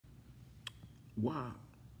Why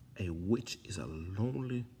a witch is a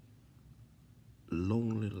lonely,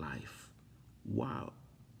 lonely life. Why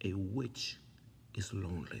a witch is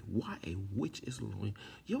lonely. Why a witch is lonely.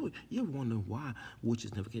 You ever wonder why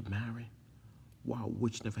witches never get married? Why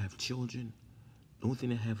witches never have children? The only thing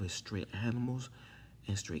they have is stray animals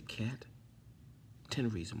and stray cat. 10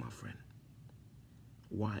 reasons, my friend,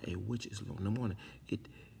 why a witch is lonely. Number one,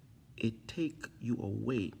 it take you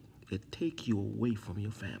away. It take you away from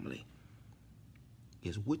your family.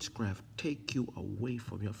 Is witchcraft take you away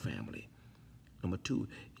from your family. Number two,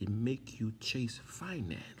 it make you chase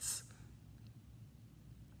finance.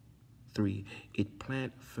 3, it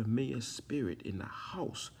plant familiar spirit in the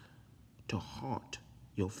house to haunt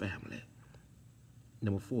your family.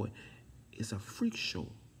 Number 4, it's a freak show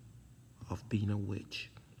of being a witch.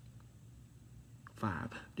 5,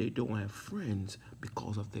 they don't have friends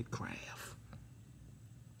because of their craft.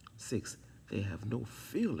 6, they have no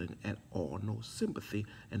feeling at all, no sympathy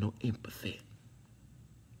and no empathy.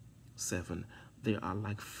 7, they are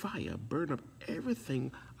like fire, burn up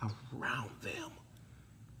everything around them.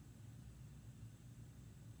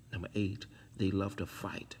 Number 8, they love to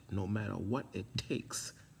fight no matter what it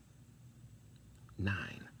takes. 9,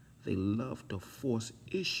 they love to force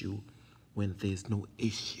issue when there's no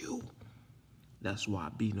issue. That's why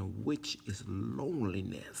being a witch is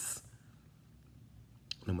loneliness.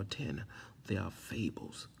 Number 10, they are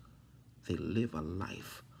fables. They live a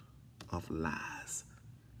life of lies.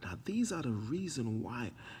 Now, these are the reason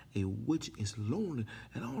why a witch is lonely.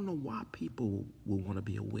 And I don't know why people will want to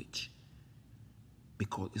be a witch.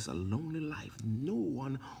 Because it's a lonely life. No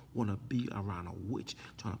one want to be around a witch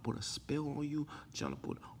trying to put a spell on you, trying to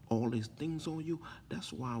put all these things on you.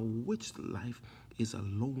 That's why a witch life is a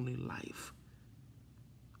lonely life.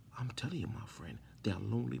 I'm telling you, my friend, they are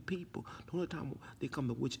lonely people. The only time they come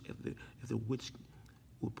to witch if the witch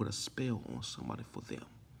will put a spell on somebody for them.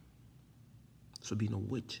 So being a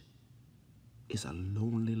witch is a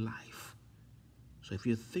lonely life. So if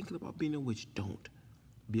you're thinking about being a witch, don't.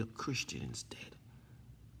 Be a Christian instead.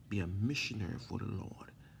 Be a missionary for the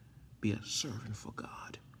Lord. Be a servant for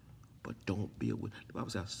God. But don't be a witch. The Bible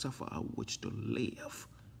says, suffer a witch to live.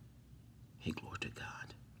 Hey, glory to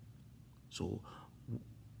God. So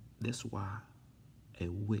that's why a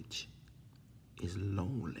witch is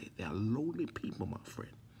lonely. They are lonely people, my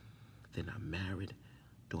friend. They're not married,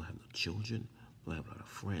 don't have no children, don't have a lot of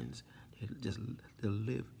friends. They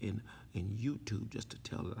live in YouTube just to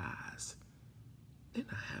tell lies. They're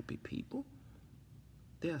not happy people.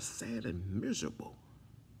 They are sad and miserable.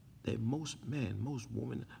 They're most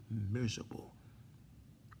women miserable.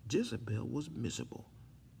 Jezebel was miserable.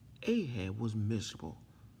 Ahab was miserable.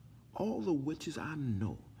 All the witches I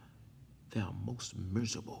know, they are most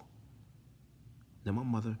miserable. Now, my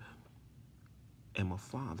mother and my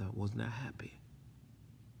father was not happy.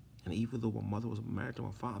 And even though my mother was married to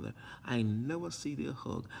my father, I never see their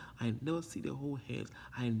hug. I never see their hold hands.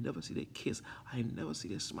 I never see their kiss. I never see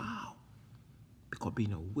their smile. Because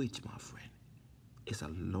being a witch, my friend, is a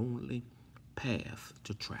lonely path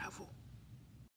to travel.